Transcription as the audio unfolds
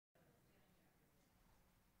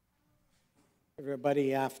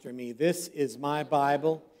Everybody after me. This is my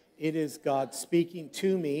Bible. It is God speaking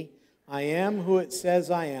to me. I am who it says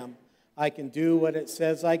I am. I can do what it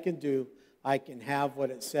says I can do. I can have what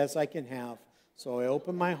it says I can have. So I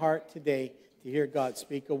open my heart today to hear God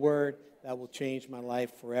speak a word that will change my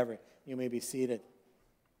life forever. You may be seated.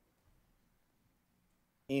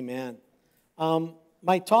 Amen.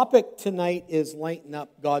 My topic tonight is Lighten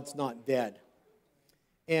Up, God's Not Dead.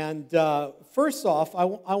 And first off, I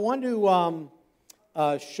want to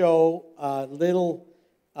show a little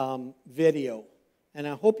video. And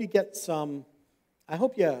I hope you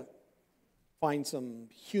find some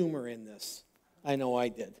humor in this. I know I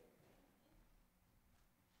did.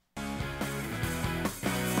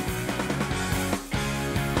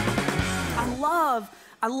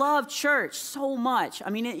 I love church so much. I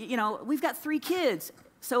mean, we've got 3 kids,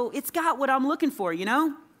 so it's got what I'm looking for,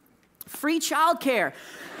 Free childcare.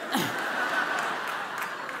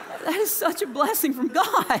 That is such a blessing from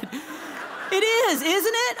God. It is,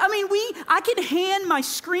 isn't it? I mean, I could hand my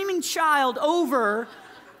screaming child over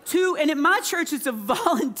to, and at my church, it's a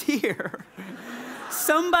volunteer.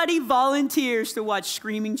 Somebody volunteers to watch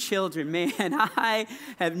screaming children. Man, I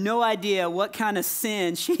have no idea what kind of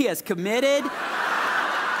sin she has committed.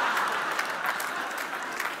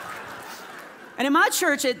 And in my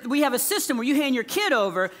church, we have a system where you hand your kid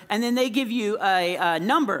over, and then they give you a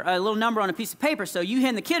little number on a piece of paper. So you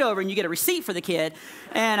hand the kid over, and you get a receipt for the kid,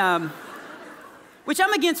 and which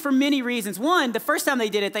I'm against for many reasons. One, the first time they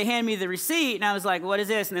did it, they handed me the receipt, and I was like, what is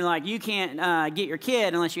this? And they're like, you can't get your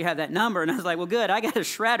kid unless you have that number. And I was like, well, good, I got a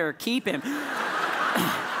shredder, keep him.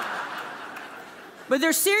 But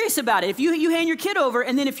they're serious about it. If you hand your kid over,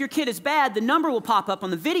 and then if your kid is bad, the number will pop up on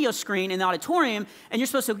the video screen in the auditorium, and you're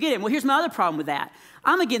supposed to get him. Well, here's my other problem with that.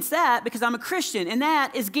 I'm against that because I'm a Christian, and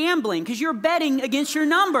that is gambling, because you're betting against your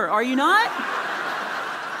number, are you not?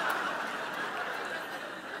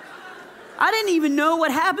 I didn't even know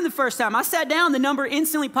what happened the first time. I sat down, the number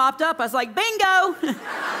instantly popped up. I was like, bingo!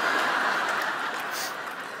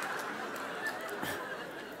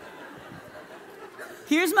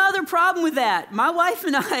 Here's my other problem with that. My wife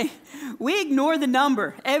and I, we ignore the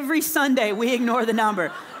number. Every Sunday, we ignore the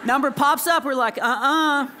number. Number pops up, we're like, We're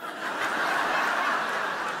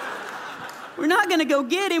not going to go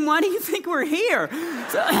get him. Why do you think we're here?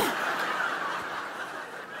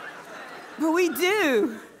 But we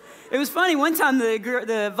do. It was funny. One time,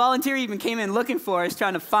 the volunteer even came in looking for us,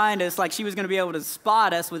 trying to find us, like she was going to be able to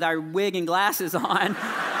spot us with our wig and glasses on.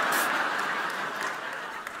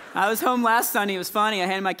 I was home last Sunday. It was funny. I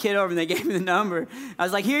handed my kid over, and they gave me the number. I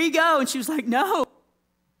was like, here you go. And she was like, no.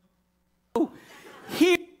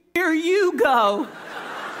 Here you go.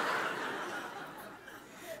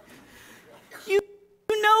 You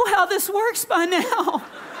know how this works by now.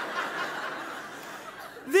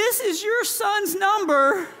 This is your son's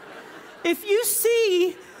number. If you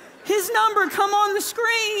see his number come on the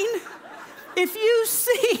screen, if you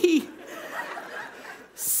see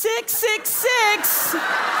 666.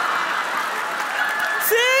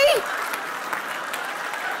 See?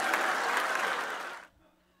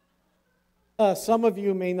 Some of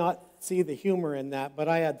you may not see the humor in that, but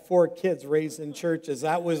I had 4 kids raised in churches.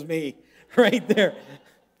 That was me right there.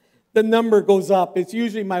 The number goes up. It's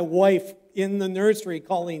usually my wife in the nursery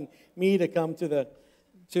calling me to come to the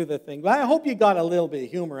thing. But I hope you got a little bit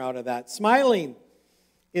of humor out of that. Smiling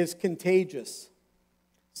is contagious.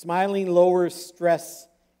 Smiling lowers stress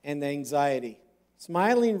and anxiety.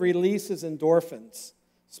 Smiling releases endorphins.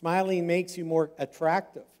 Smiling makes you more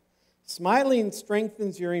attractive. Smiling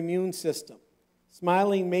strengthens your immune system.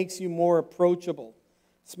 Smiling makes you more approachable.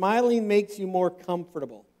 Smiling makes you more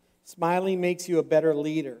comfortable. Smiling makes you a better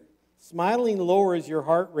leader. Smiling lowers your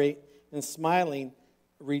heart rate, and smiling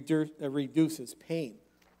reduces pain.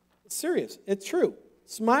 It's serious. It's true.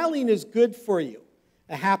 Smiling is good for you.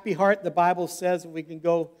 A happy heart, the Bible says, we can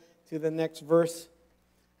go to the next verse.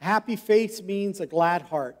 A happy face means a glad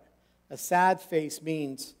heart. A sad face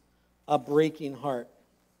means a breaking heart.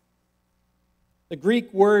 The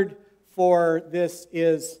Greek word for this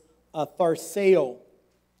is tharseo.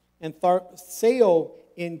 And tharseo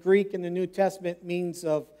in Greek in the New Testament means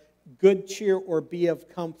of good cheer or be of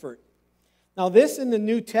comfort. Now this in the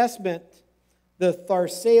New Testament, the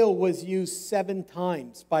tharseo was used 7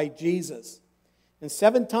 times by Jesus. And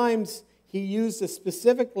 7 times he used it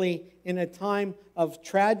specifically in a time of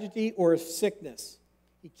tragedy or sickness.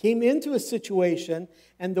 He came into a situation,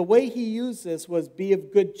 and the way he used this was be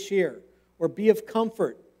of good cheer or be of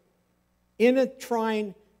comfort in a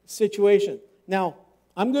trying situation. Now,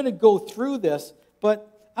 I'm going to go through this,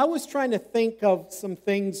 but I was trying to think of some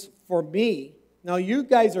things for me Now, you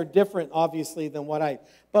guys are different, obviously, than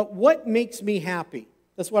but what makes me happy?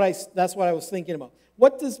 That's what I was thinking about.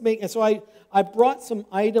 What does make, and so I brought some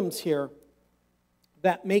items here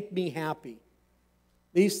that make me happy.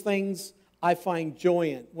 These things I find joy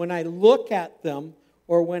in. When I look at them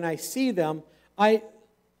or when I see them, I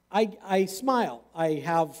smile. I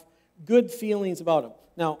have good feelings about them.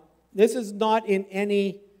 Now, this is not in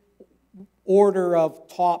any order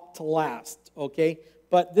of top to last, okay?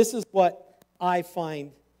 But this is what I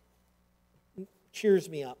find cheers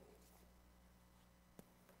me up.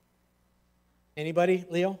 Anybody,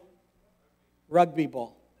 Leo? Rugby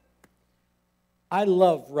ball. I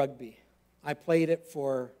love rugby. I played it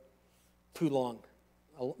for too long.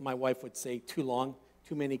 My wife would say too long,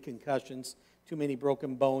 too many concussions, too many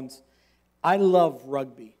broken bones. I love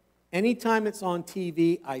rugby. Anytime it's on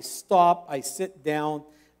TV, I stop, I sit down,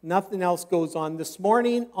 nothing else goes on. This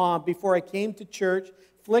morning, before I came to church,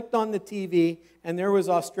 flicked on the TV, and there was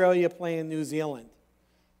Australia playing New Zealand.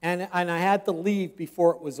 And I had to leave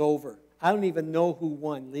before it was over. I don't even know who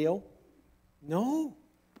won. Leo? No?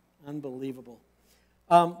 Unbelievable.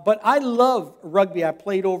 But I love rugby. I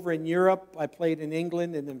played over in Europe. I played in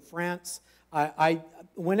England and in France.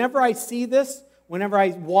 Whenever I see this, whenever I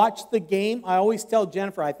watch the game, I always tell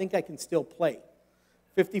Jennifer, I think I can still play.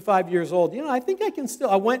 55 years old. I think I can still.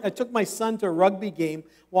 I took my son to a rugby game,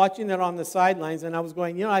 watching it on the sidelines, and I was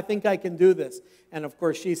going, I think I can do this. And of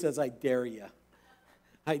course, she says, I dare you.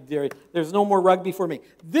 I dare you. There's no more rugby for me.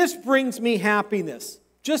 This brings me happiness.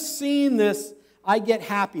 Just seeing this, I get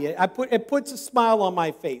happy. It puts a smile on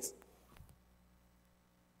my face.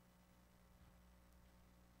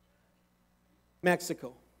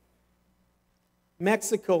 Mexico.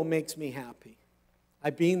 Mexico makes me happy.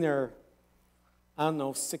 I've been there, I don't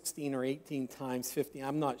know, 16 or 18 times, 15.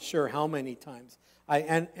 I'm not sure how many times.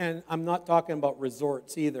 And I'm not talking about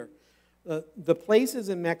resorts either. The places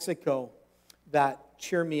in Mexico that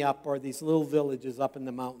cheer me up are these little villages up in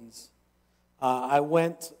the mountains. I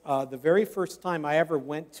went, the very first time I ever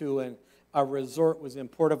went to a resort was in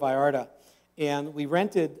Puerto Vallarta. And we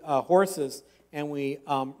rented horses, and we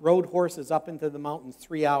rode horses up into the mountains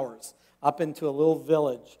 3 hours, up into a little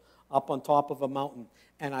village up on top of a mountain.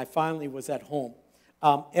 And I finally was at home.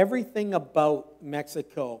 Everything about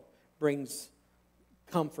Mexico brings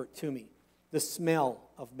comfort to me. The smell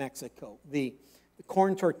of Mexico, the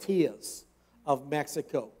corn tortillas of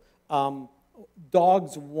Mexico,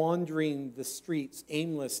 dogs wandering the streets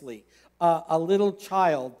aimlessly, a little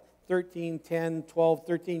child, 10, 12,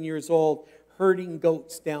 13 years old, herding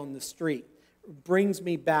goats down the street, brings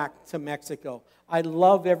me back to Mexico. I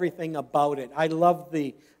love everything about it. I love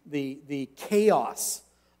the chaos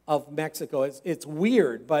of Mexico. It's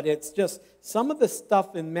weird, but it's just, some of the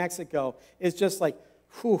stuff in Mexico is just like,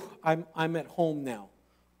 whew, I'm at home now.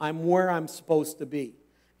 I'm where I'm supposed to be.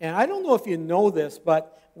 And I don't know if you know this,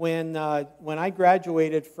 but when I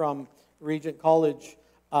graduated from Regent College,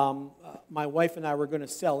 my wife and I were going to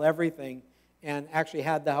sell everything and actually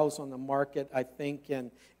had the house on the market, I think,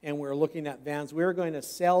 and we were looking at vans. We were going to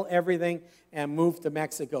sell everything and move to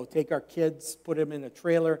Mexico, take our kids, put them in a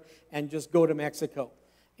trailer, and just go to Mexico.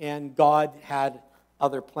 And God had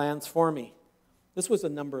other plans for me. This was a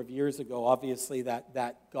number of years ago, obviously,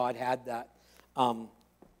 that God had that.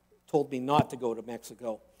 Told me not to go to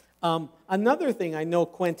Mexico. Another thing, I know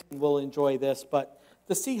Quentin will enjoy this, but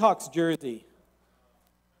the Seahawks jersey.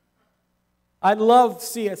 I love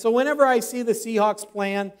seeing it. So whenever I see the Seahawks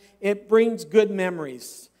playing, it brings good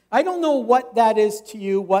memories. I don't know what that is to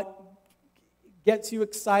you, what gets you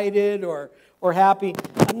excited or happy.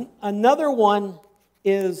 Another one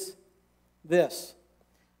is this.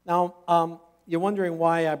 Now, you're wondering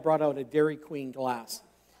why I brought out a Dairy Queen glass.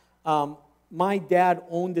 My dad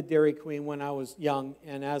owned a Dairy Queen when I was young,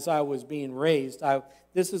 and as I was being raised,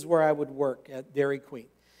 this is where I would work, at Dairy Queen.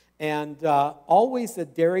 And always the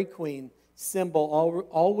Dairy Queen symbol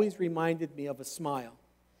always reminded me of a smile.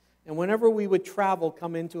 And whenever we would travel,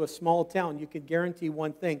 come into a small town, you could guarantee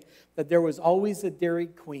one thing, that there was always a Dairy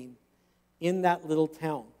Queen in that little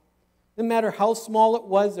town. No matter how small it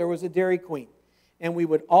was, there was a Dairy Queen. And we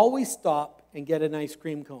would always stop and get an ice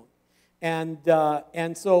cream cone.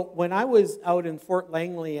 And so when I was out in Fort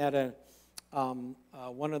Langley at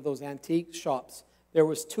one of those antique shops, there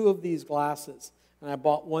was 2 of these glasses. And I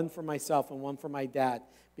bought one for myself and one for my dad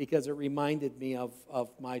because it reminded me of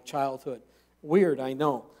my childhood. Weird, I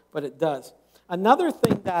know, but it does. Another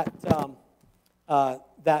thing that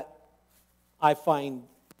I find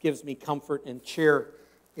gives me comfort and cheer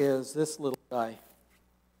is this little guy,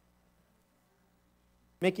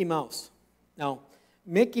 Mickey Mouse. Now,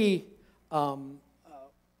 Mickey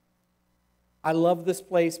I love this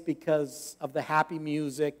place because of the happy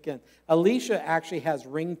music. And Alicia actually has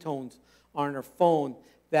ringtones on her phone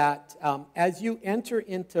that as you enter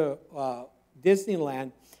into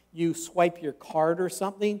Disneyland, you swipe your card or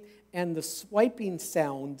something, and the swiping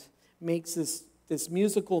sound makes this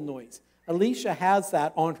musical noise. Alicia has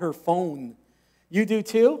that on her phone. You do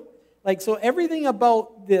too? Like, so everything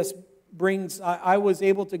about this brings, I was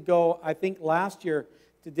able to go, I think last year,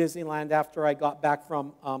 to Disneyland after I got back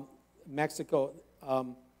from Mexico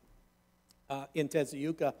in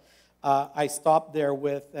Tezeuca. I stopped there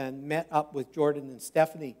and met up with Jordan and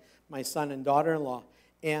Stephanie, my son and daughter-in-law.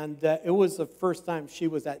 And it was the first time she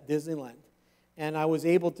was at Disneyland. And I was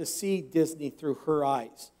able to see Disney through her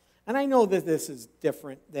eyes. And I know that this is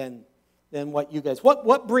different than what you guys...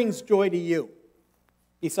 What brings joy to you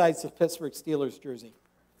besides the Pittsburgh Steelers jersey?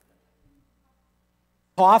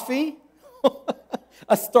 Coffee?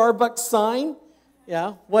 A Starbucks sign?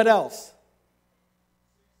 Yeah. What else?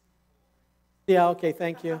 Yeah, okay,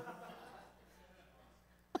 thank you.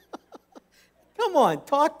 Come on,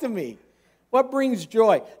 talk to me. What brings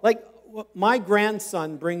joy? Like, my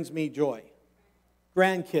grandson brings me joy.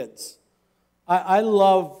 Grandkids. I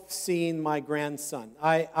love seeing my grandson.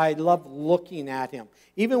 I love looking at him.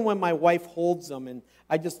 Even when my wife holds him and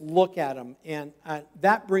I just look at him, and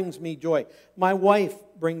that brings me joy. My wife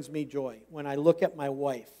brings me joy. When I look at my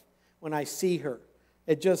wife, when I see her,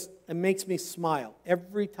 it makes me smile.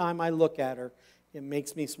 Every time I look at her, it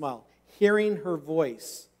makes me smile. Hearing her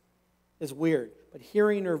voice is weird, but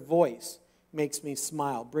hearing her voice makes me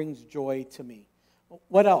smile, brings joy to me.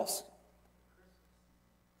 What else?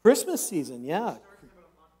 Christmas season, yeah.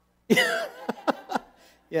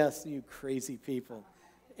 Yes, you crazy people.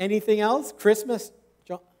 Anything else? Christmas?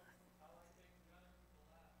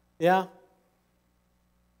 Yeah.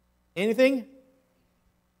 Anything?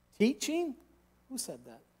 Teaching? Who said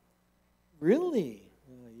that? Really?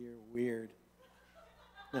 Oh, you're weird.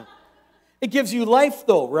 No. It gives you life,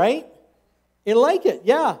 though, right? You like it,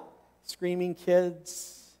 yeah. Screaming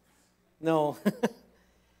kids. No.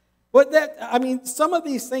 But some of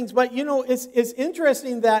these things, but it's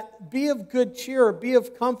interesting that be of good cheer or be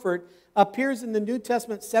of comfort appears in the New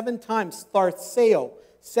Testament 7 times, Tharseo,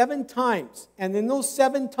 7 times. And in those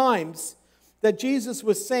 7 times that Jesus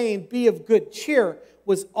was saying be of good cheer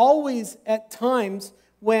was always at times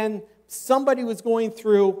when somebody was going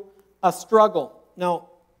through a struggle. Now,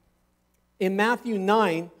 in Matthew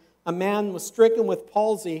 9, a man was stricken with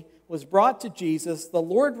palsy, was brought to Jesus. The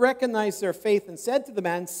Lord recognized their faith and said to the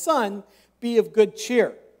man, "Son, be of good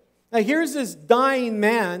cheer." Now here's this dying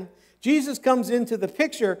man. Jesus comes into the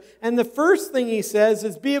picture, and the first thing he says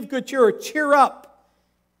is, "Be of good cheer," or "Cheer up,"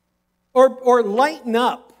 or "Lighten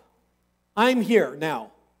up. I'm here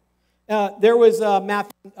now." There was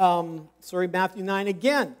Matthew 9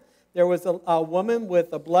 again. There was a woman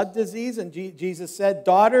with a blood disease, and Jesus said,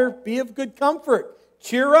 "Daughter, be of good comfort.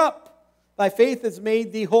 Cheer up. Thy faith has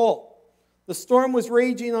made thee whole." The storm was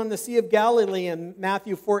raging on the Sea of Galilee in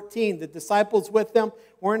Matthew 14. The disciples with them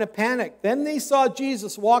were in a panic. Then they saw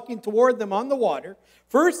Jesus walking toward them on the water.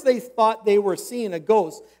 First they thought they were seeing a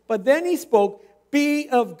ghost, but then he spoke, "Be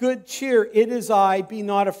of good cheer, it is I, be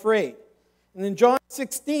not afraid." And in John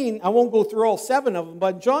 16, I won't go through all 7 of them,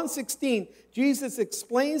 but in John 16, Jesus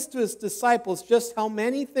explains to his disciples just how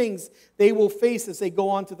many things they will face as they go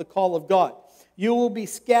on to the call of God. You will be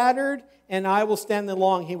scattered, and I will stand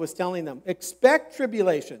along, he was telling them. Expect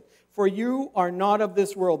tribulation, for you are not of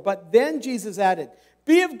this world. But then Jesus added,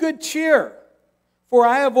 "Be of good cheer, for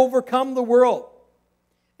I have overcome the world."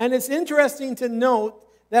 And it's interesting to note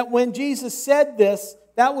that when Jesus said this,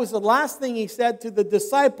 that was the last thing he said to the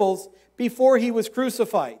disciples before he was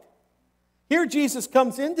crucified. Here Jesus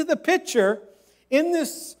comes into the picture in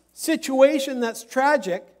this situation that's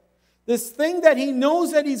tragic, this thing that he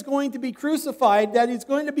knows that he's going to be crucified, that he's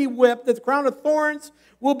going to be whipped, that the crown of thorns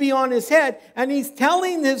will be on his head, and he's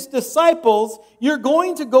telling his disciples, you're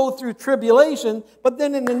going to go through tribulation, but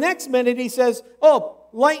then in the next minute he says, oh,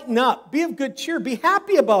 lighten up, be of good cheer, be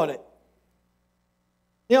happy about it.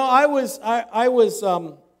 You know, I was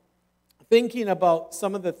thinking about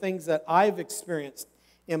some of the things that I've experienced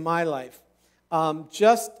in my life.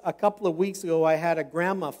 Just a couple of weeks ago, I had a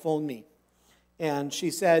grandma phone me. And she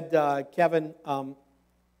said, Kevin,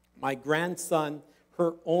 my grandson,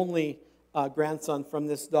 her only grandson from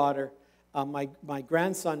this daughter, my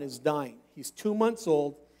grandson is dying. He's 2 months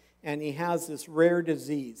old, and he has this rare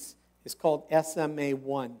disease. It's called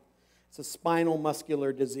SMA1. It's a spinal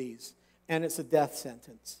muscular disease, and it's a death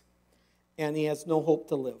sentence. And he has no hope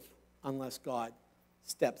to live unless God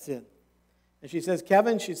steps in. And she says,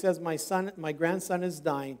 Kevin, she says, my grandson is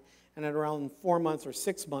dying, and at around 4 months or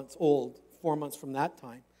 6 months old, 4 months from that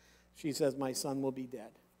time, she says, my son will be dead.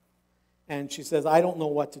 And she says, I don't know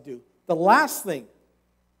what to do. The last thing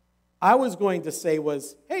I was going to say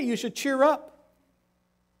was, hey, you should cheer up.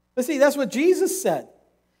 But see, that's what Jesus said.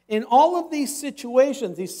 In all of these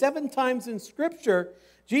situations, these 7 times in Scripture,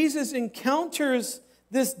 Jesus encounters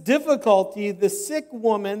this difficulty, this sick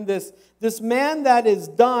woman, this man that is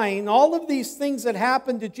dying, all of these things that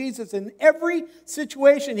happen to Jesus. In every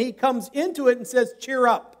situation, he comes into it and says, cheer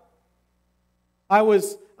up. I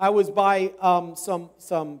was by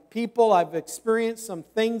some people, I've experienced some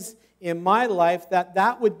things in my life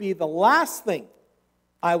that would be the last thing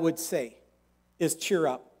I would say is cheer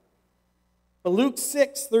up. But Luke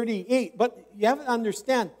 6:38, but you have to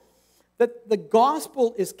understand that the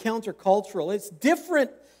gospel is countercultural. It's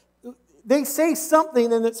different. They say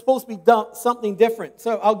something and it's supposed to be something different.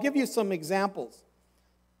 So I'll give you some examples.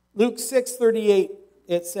 Luke 6:38,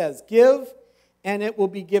 it says, give and it will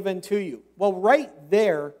be given to you. Well, right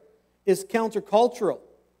there is countercultural.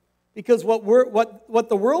 Because what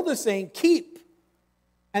the world is saying, keep,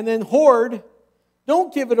 and then hoard,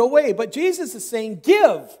 don't give it away. But Jesus is saying,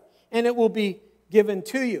 give, and it will be given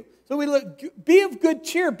to you. So we look, be of good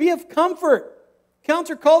cheer, be of comfort,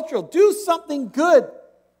 countercultural, do something good.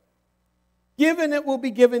 Give and it will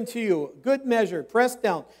be given to you. Good measure, pressed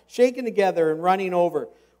down, shaken together, and running over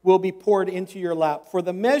will be poured into your lap. For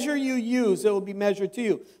the measure you use, it will be measured to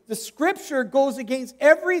you. The Scripture goes against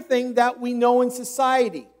everything that we know in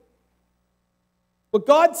society. But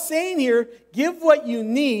God's saying here, give what you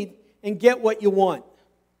need and get what you want.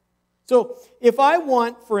 So if I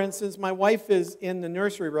want, for instance, my wife is in the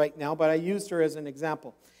nursery right now, but I used her as an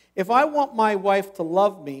example. If I want my wife to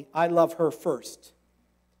love me, I love her first.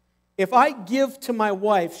 If I give to my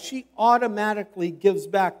wife, she automatically gives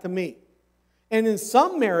back to me. And in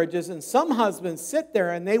some marriages and some husbands sit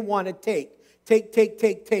there and they want to take.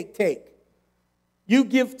 You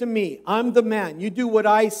give to me. I'm the man. You do what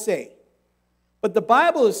I say. But the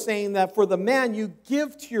Bible is saying that for the man, you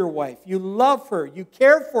give to your wife. You love her. You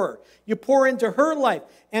care for her. You pour into her life.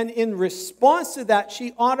 And in response to that,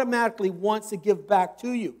 she automatically wants to give back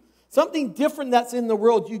to you. Something different that's in the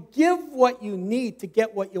world. You give what you need to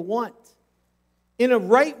get what you want. In a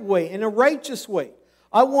right way, in a righteous way.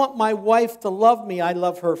 I want my wife to love me. I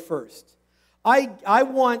love her first. I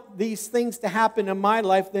want these things to happen in my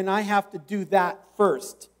life, then I have to do that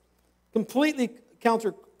first. Completely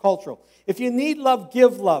countercultural. If you need love,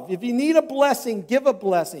 give love. If you need a blessing, give a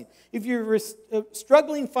blessing. If you're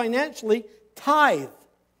struggling financially, tithe.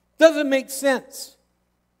 Doesn't make sense.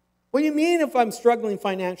 What do you mean if I'm struggling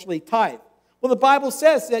financially, tithe? Well, the Bible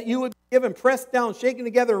says that you would be given, pressed down, shaken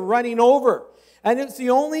together, running over. And it's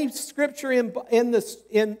the only scripture in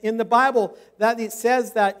the Bible that it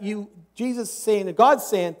says that Jesus is saying, and God's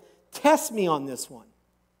saying, test me on this one.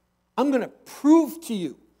 I'm going to prove to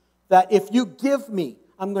you that if you give me,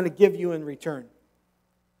 I'm going to give you in return.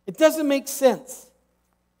 It doesn't make sense.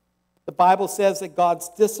 The Bible says that God's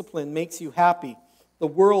discipline makes you happy. The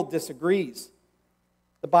world disagrees.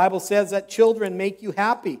 The Bible says that children make you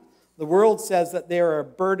happy. The world says that they are a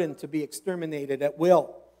burden to be exterminated at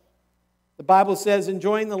will. The Bible says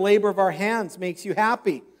enjoying the labor of our hands makes you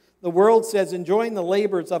happy. The world says enjoying the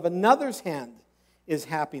labors of another's hand is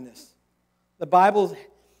happiness. The Bible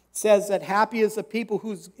says that happy is the people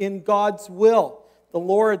who's in God's will. The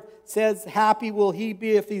Lord says happy will he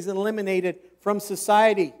be if he's eliminated from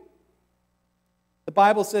society. The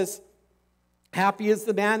Bible says happy is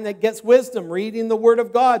the man that gets wisdom, reading the Word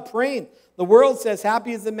of God, praying. The world says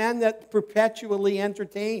happy is the man that's perpetually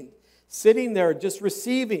entertained, sitting there just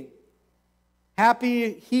receiving.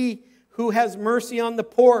 Happy he who has mercy on the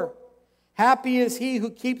poor. Happy is he who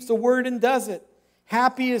keeps the word and does it.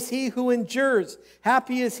 Happy is he who endures.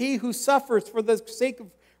 Happy is he who suffers for the sake of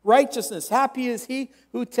righteousness. Happy is he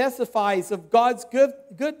who testifies of God's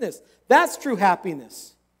goodness. That's true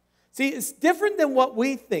happiness. See, it's different than what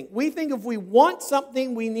we think. We think if we want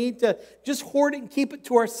something, we need to just hoard it and keep it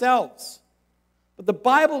to ourselves. But the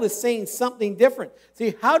Bible is saying something different.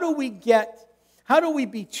 See, how do we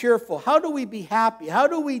be cheerful? How do we be happy? How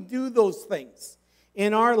do we do those things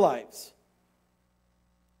in our lives?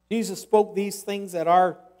 Jesus spoke these things that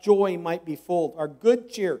our joy might be full. Our good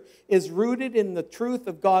cheer is rooted in the truth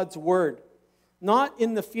of God's word, not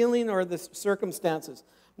in the feeling or the circumstances.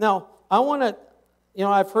 Now, I want to,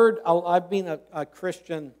 I've been a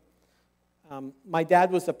Christian. My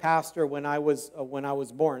dad was a pastor when I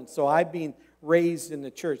was born, so I've been raised in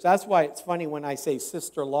the church. That's why it's funny when I say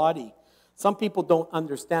Sister Lottie. Some people don't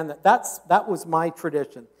understand that. That was my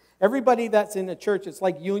tradition. Everybody that's in the church, it's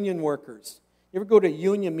like union workers. You ever go to a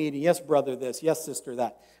union meeting? Yes, brother, this. Yes, sister,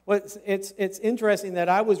 that. Well, it's interesting that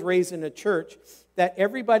I was raised in a church that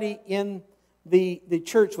everybody in the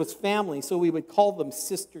church was family, so we would call them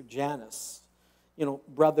Sister Janice,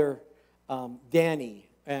 brother Danny,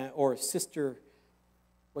 or sister,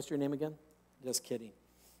 what's your name again? Just kidding.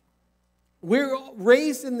 We're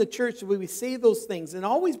raised in the church where we say those things, and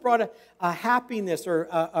always brought a happiness or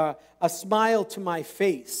a smile to my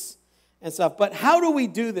face and stuff. But how do we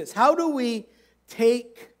do this? How do we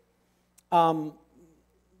take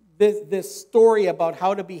this story about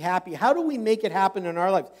how to be happy? How do we make it happen in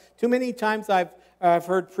our lives? Too many times I've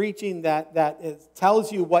heard preaching that it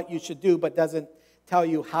tells you what you should do, but doesn't tell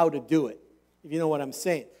you how to do it, if you know what I'm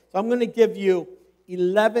saying. So I'm going to give you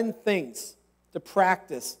 11 things to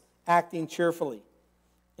practice acting cheerfully.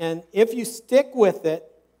 And if you stick with it,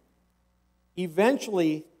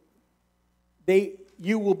 eventually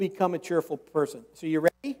you will become a cheerful person. So you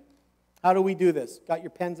ready? How do we do this? Got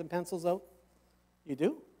your pens and pencils out? You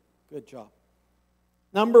do? Good job.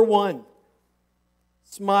 Number 1,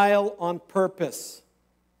 smile on purpose.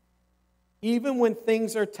 Even when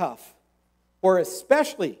things are tough, or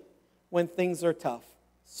especially when things are tough,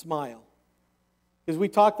 smile. Because we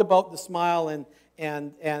talked about the smile and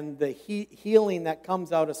the healing that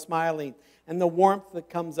comes out of smiling and the warmth that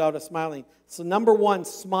comes out of smiling. So number 1,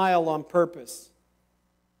 smile on purpose.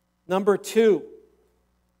 Number 2,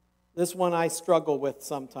 this one I struggle with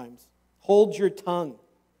sometimes. Hold your tongue.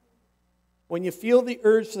 When you feel the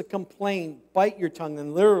urge to complain, bite your tongue,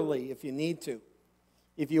 and literally if you need to.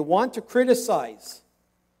 If you want to criticize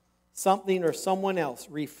something or someone else,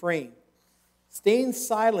 refrain. Staying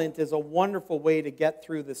silent is a wonderful way to get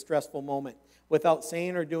through the stressful moment without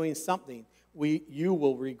saying or doing something you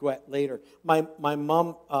will regret later. My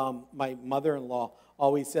mom, my mother-in-law,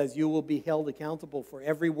 always says, you will be held accountable for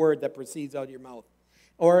every word that proceeds out of your mouth.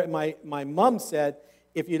 Or my mom said,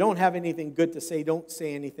 if you don't have anything good to say, don't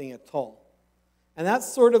say anything at all. And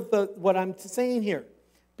that's sort of what I'm saying here.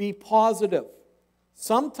 Be positive.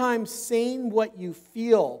 Sometimes saying what you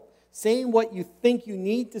feel, saying what you think you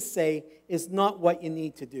need to say is not what you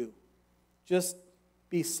need to do. Just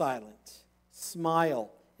be silent.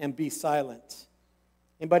 Smile and be silent.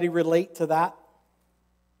 Anybody relate to that?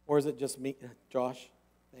 Or is it just me? Josh?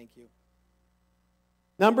 Thank you.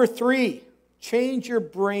 Number 3, change your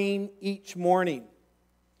brain each morning.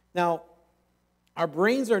 Now, our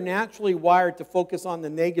brains are naturally wired to focus on the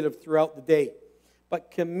negative throughout the day,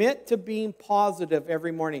 but commit to being positive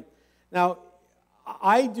every morning. Now,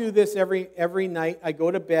 I do this every night. I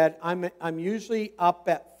go to bed. I'm usually up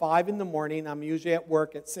at 5 in the morning. I'm usually at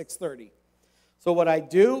work at 6:30. So what I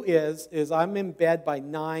do is I'm in bed by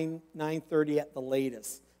 9:30 at the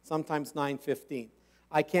latest, sometimes 9:15.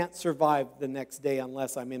 I can't survive the next day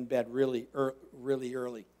unless I'm in bed really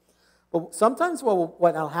early. But sometimes what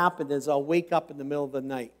will happen is I'll wake up in the middle of the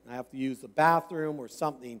night. I have to use the bathroom or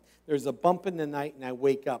something. There's a bump in the night, and I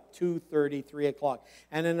wake up 2:30, 3 o'clock.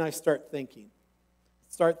 And then I start thinking.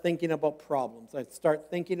 Start thinking about problems. I start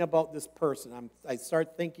thinking about this person. I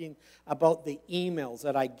start thinking about the emails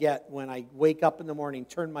that I get when I wake up in the morning,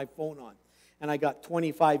 turn my phone on. And I got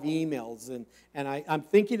 25 emails. And I'm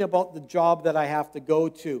thinking about the job that I have to go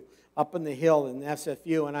to up in the hill in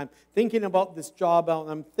SFU, and I'm thinking about this job out,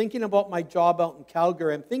 and I'm thinking about my job out in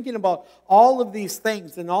Calgary. I'm thinking about all of these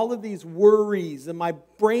things and all of these worries, and my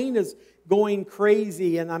brain is going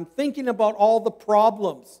crazy, and I'm thinking about all the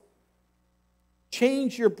problems.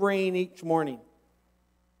 Change your brain each morning.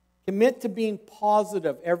 Commit to being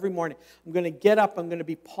positive every morning. I'm going to get up, I'm going to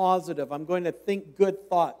be positive. I'm going to think good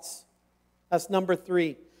thoughts. That's number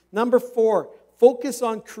 3. Number 4, focus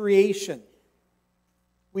on creation.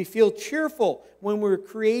 We feel cheerful when we're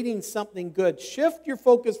creating something good. Shift your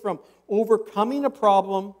focus from overcoming a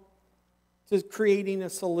problem to creating a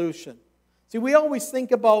solution. See, we always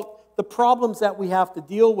think about the problems that we have to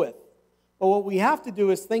deal with. But what we have to do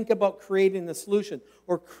is think about creating a solution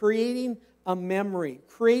or creating a memory,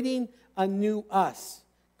 creating a new us.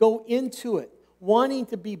 Go into it, wanting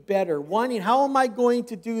to be better, how am I going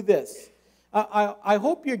to do this? I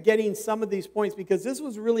hope you're getting some of these points because this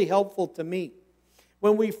was really helpful to me.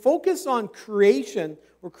 When we focus on creation,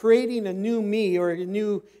 we're creating a new me or a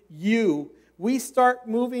new you. We start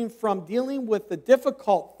moving from dealing with the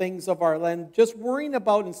difficult things of our life, just worrying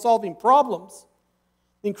about and solving problems,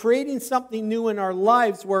 and creating something new in our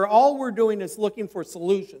lives where all we're doing is looking for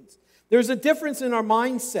solutions. There's a difference in our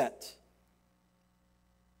mindset.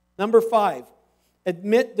 Number 5,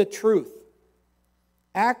 admit the truth.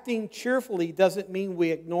 Acting cheerfully doesn't mean we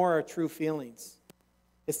ignore our true feelings.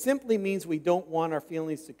 It simply means we don't want our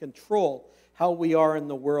feelings to control how we are in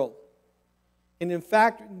the world. And in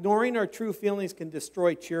fact, ignoring our true feelings can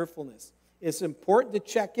destroy cheerfulness. It's important to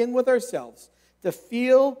check in with ourselves, to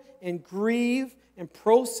feel and grieve and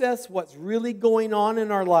process what's really going on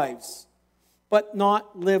in our lives, but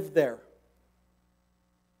not live there.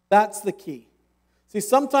 That's the key. See,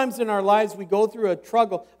 sometimes in our lives we go through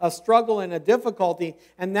a struggle and a difficulty,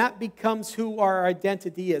 and that becomes who our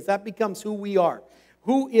identity is. That becomes who we are.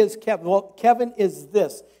 Who is Kevin? Well, Kevin is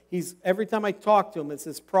this. Every time I talk to him, it's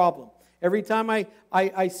this problem. Every time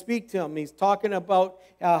I speak to him, he's talking about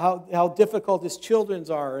how difficult his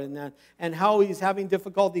children's are and how he's having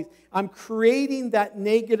difficulties. I'm creating that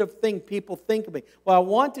negative thing people think of me. What I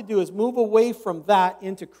want to do is move away from that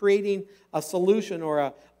into creating a solution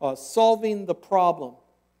or solving the problem.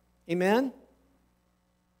 Amen?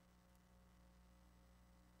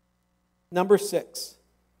 Number 6,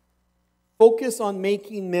 focus on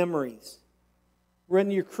making memories. When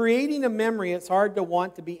you're creating a memory, it's hard to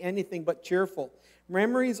want to be anything but cheerful.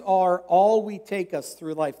 Memories are all we take us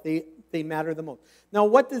through life. They matter the most. Now,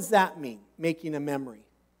 what does that mean, making a memory?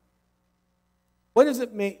 What does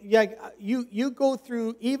it mean? Yeah, you go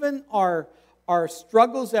through, even our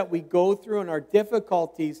struggles that we go through and our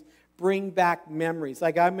difficulties bring back memories.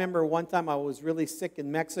 Like I remember one time I was really sick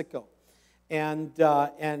in Mexico. And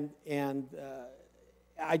I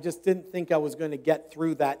just didn't think I was going to get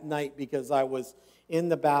through that night because I was in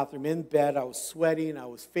the bathroom, in bed, I was sweating, I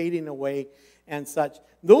was fading away and such.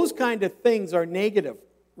 Those kind of things are negative,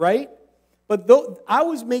 right? But I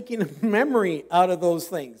was making a memory out of those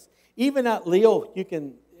things. Even at Leo,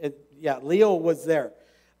 Leo was there.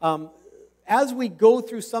 As we go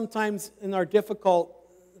through sometimes in our difficult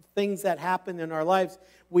things that happen in our lives,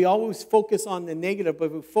 we always focus on the negative,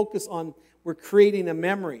 but we're creating a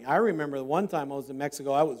memory. I remember the one time I was in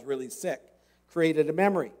Mexico, I was really sick. Created a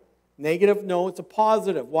memory. Negative, no, it's a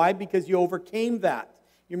positive. Why? Because you overcame that.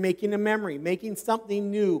 You're making a memory, making something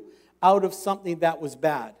new out of something that was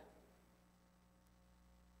bad.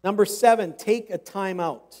 Number 7, take a time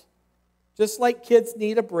out. Just like kids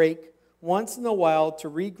need a break once in a while to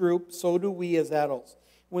regroup, so do we as adults.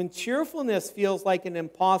 When cheerfulness feels like an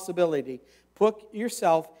impossibility, put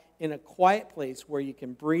yourself in a quiet place where you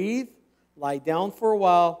can breathe, lie down for a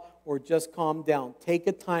while, or just calm down. Take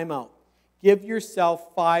a time out. Give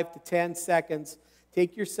yourself 5 to 10 seconds.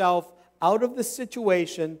 Take yourself out of the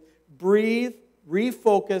situation, breathe,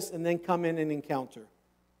 refocus, and then come in and encounter.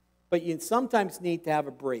 But you sometimes need to have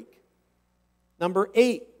a break. Number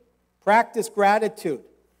 8, practice gratitude.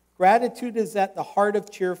 Gratitude is at the heart of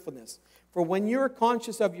cheerfulness. For when you're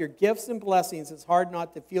conscious of your gifts and blessings, it's hard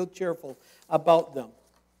not to feel cheerful about them.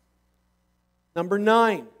 Number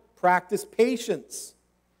 9, practice patience.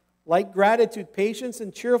 Like gratitude, patience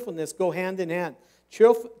and cheerfulness go hand in hand.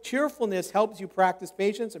 Cheerfulness helps you practice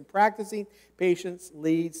patience, and practicing patience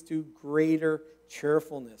leads to greater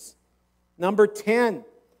cheerfulness. Number 10,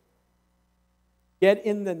 get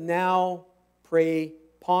in the now, pray,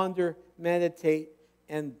 ponder, meditate,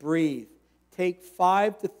 and breathe. Take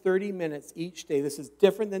 5 to 30 minutes each day. This is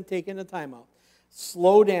different than taking a time out.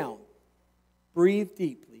 Slow down, breathe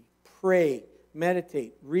deeply, pray,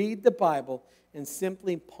 meditate, read the Bible, and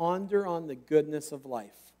simply ponder on the goodness of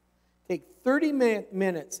life. Take 30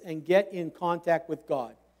 minutes and get in contact with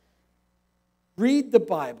God. Read the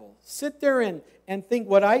Bible. Sit there and think.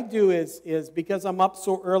 What I do is because I'm up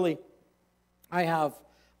so early, I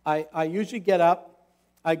usually get up,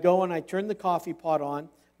 I go and I turn the coffee pot on.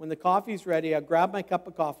 When the coffee's ready, I grab my cup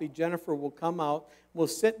of coffee. Jennifer will come out. We'll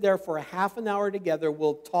sit there for a half an hour together.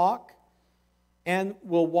 We'll talk. And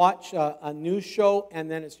we'll watch a news show, and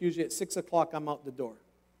then it's usually at 6 o'clock I'm out the door.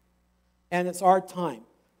 And it's our time.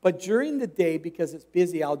 But during the day, because it's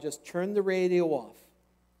busy, I'll just turn the radio off.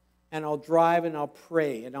 And I'll drive and I'll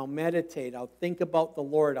pray and I'll meditate. I'll think about the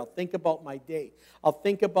Lord. I'll think about my day. I'll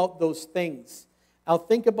think about those things. I'll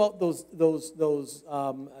think about those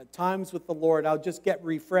times with the Lord. I'll just get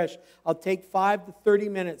refreshed. I'll take 5 to 30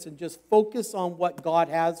 minutes and just focus on what God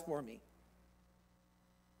has for me.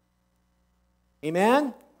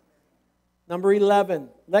 Amen? Number 11,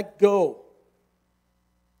 let go.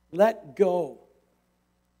 Let go.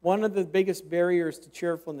 One of the biggest barriers to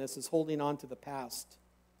cheerfulness is holding on to the past.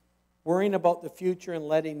 Worrying about the future and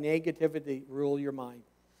letting negativity rule your mind.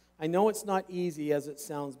 I know it's not easy as it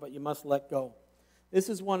sounds, but you must let go. This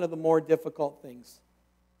is one of the more difficult things.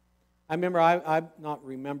 I've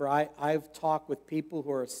talked with people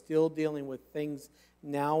who are still dealing with things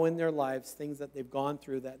now in their lives, things that they've gone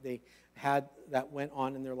through that they had that went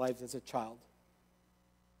on in their lives as a child.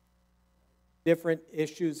 different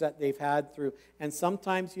issues that they've had through. And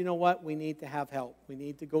sometimes, you know what? We need to have help. We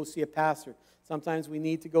need to go see a pastor. Sometimes we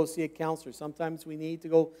need to go see a counselor. Sometimes we need to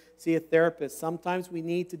go see a therapist. Sometimes we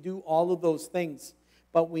need to do all of those things.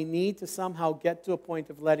 But we need to somehow get to a point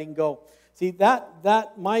of letting go. See,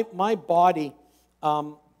 my body,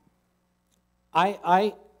 I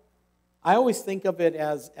always think of it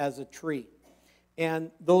as a tree.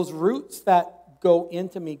 And those roots that go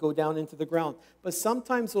into me go down into the ground. But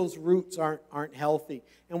sometimes those roots aren't healthy.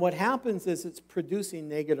 And what happens is it's producing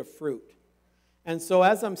negative fruit. And so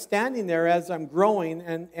as I'm standing there, as I'm growing,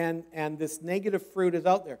 and this negative fruit is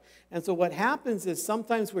out there. And so what happens is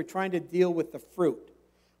sometimes we're trying to deal with the fruit.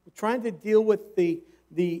 We're trying to deal with the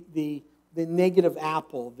negative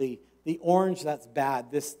apple, the orange that's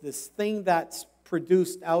bad, this thing that's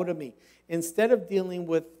produced out of me, instead of dealing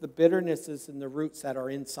with the bitternesses and the roots that are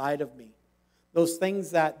inside of me. Those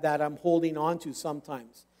things that I'm holding on to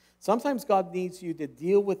sometimes. Sometimes God needs you to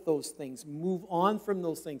deal with those things, move on from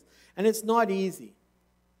those things. And it's not easy.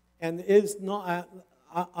 And it is not,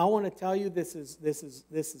 I want to tell you this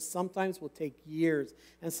is sometimes will take years.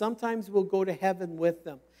 And sometimes we'll go to heaven with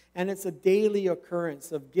them. And it's a daily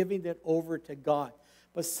occurrence of giving it over to God.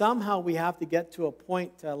 But somehow we have to get to a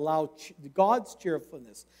point to allow God's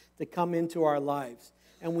cheerfulness to come into our lives.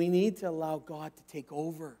 And we need to allow God to take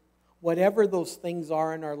over. Whatever those things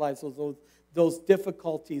are in our lives, those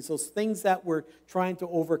difficulties, those things that we're trying to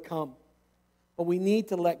overcome. But we need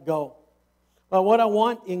to let go. But what I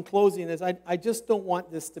want in closing is I just don't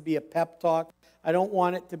want this to be a pep talk. I don't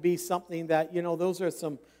want it to be something that, those are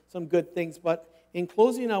some good things. But in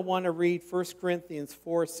closing, I want to read 1 Corinthians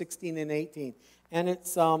 4, 16 and 18. And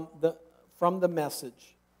it's from the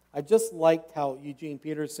Message. I just liked how Eugene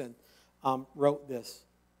Peterson wrote this.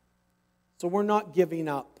 So we're not giving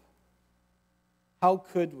up. How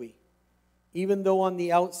could we? Even though on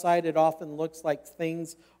the outside it often looks like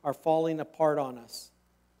things are falling apart on us.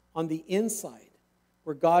 On the inside,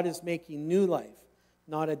 where God is making new life,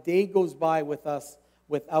 not a day goes by with us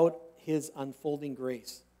without His unfolding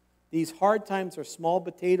grace. These hard times are small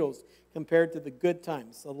potatoes compared to the good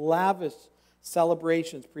times, the lavish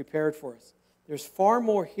celebrations prepared for us. There's far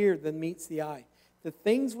more here than meets the eye. The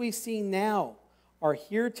things we see now are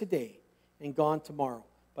here today and gone tomorrow.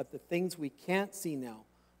 But the things we can't see now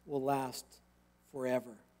will last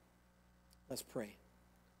forever. Let's pray.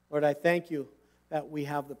 Lord, I thank you that we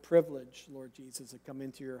have the privilege, Lord Jesus, to come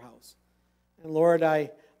into your house. And Lord,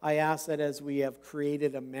 I ask that as we have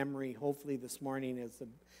created a memory, hopefully this morning is a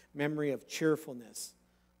memory of cheerfulness,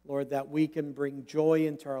 Lord, that we can bring joy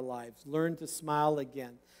into our lives, learn to smile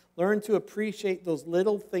again, learn to appreciate those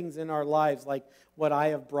little things in our lives like what I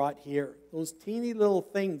have brought here. Those teeny little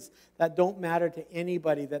things that don't matter to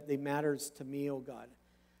anybody, that they matters to me, oh God.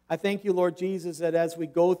 I thank you, Lord Jesus, that as we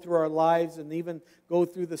go through our lives and even go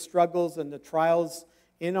through the struggles and the trials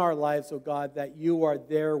in our lives, oh God, that you are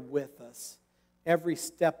there with us every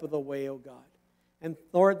step of the way, oh God. And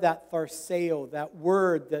Lord, that tharseo, that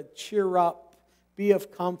word, that cheer up, be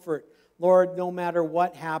of comfort, Lord, no matter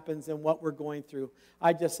what happens and what we're going through,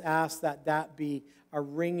 I just ask that that be a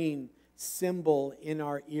ringing symbol in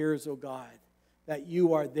our ears, oh God, that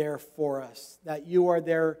you are there for us, that you are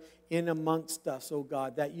there in amongst us, oh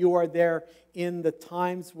God, that you are there in the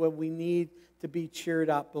times when we need to be cheered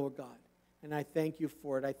up, oh God. And I thank you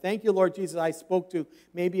for it. I thank you, Lord Jesus. I spoke to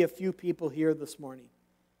maybe a few people here this morning.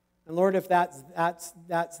 And Lord, if that's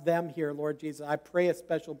them here, Lord Jesus, I pray a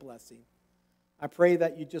special blessing. I pray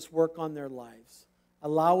that you just work on their lives.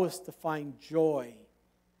 Allow us to find joy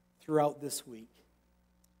throughout this week.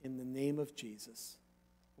 In the name of Jesus.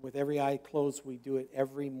 With every eye closed, we do it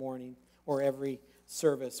every morning or every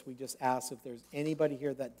service. We just ask if there's anybody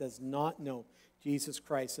here that does not know Jesus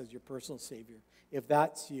Christ as your personal Savior. If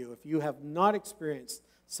that's you, if you have not experienced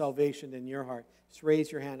salvation in your heart, just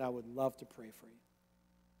raise your hand. I would love to pray for you.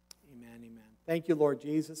 Amen, amen. Thank you, Lord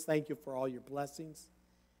Jesus. Thank you for all your blessings.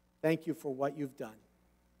 Thank you for what you've done.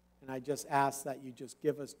 And I just ask that you just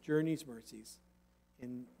give us journey's mercies.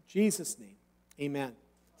 In Jesus' name, amen.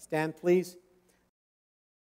 Stand, please.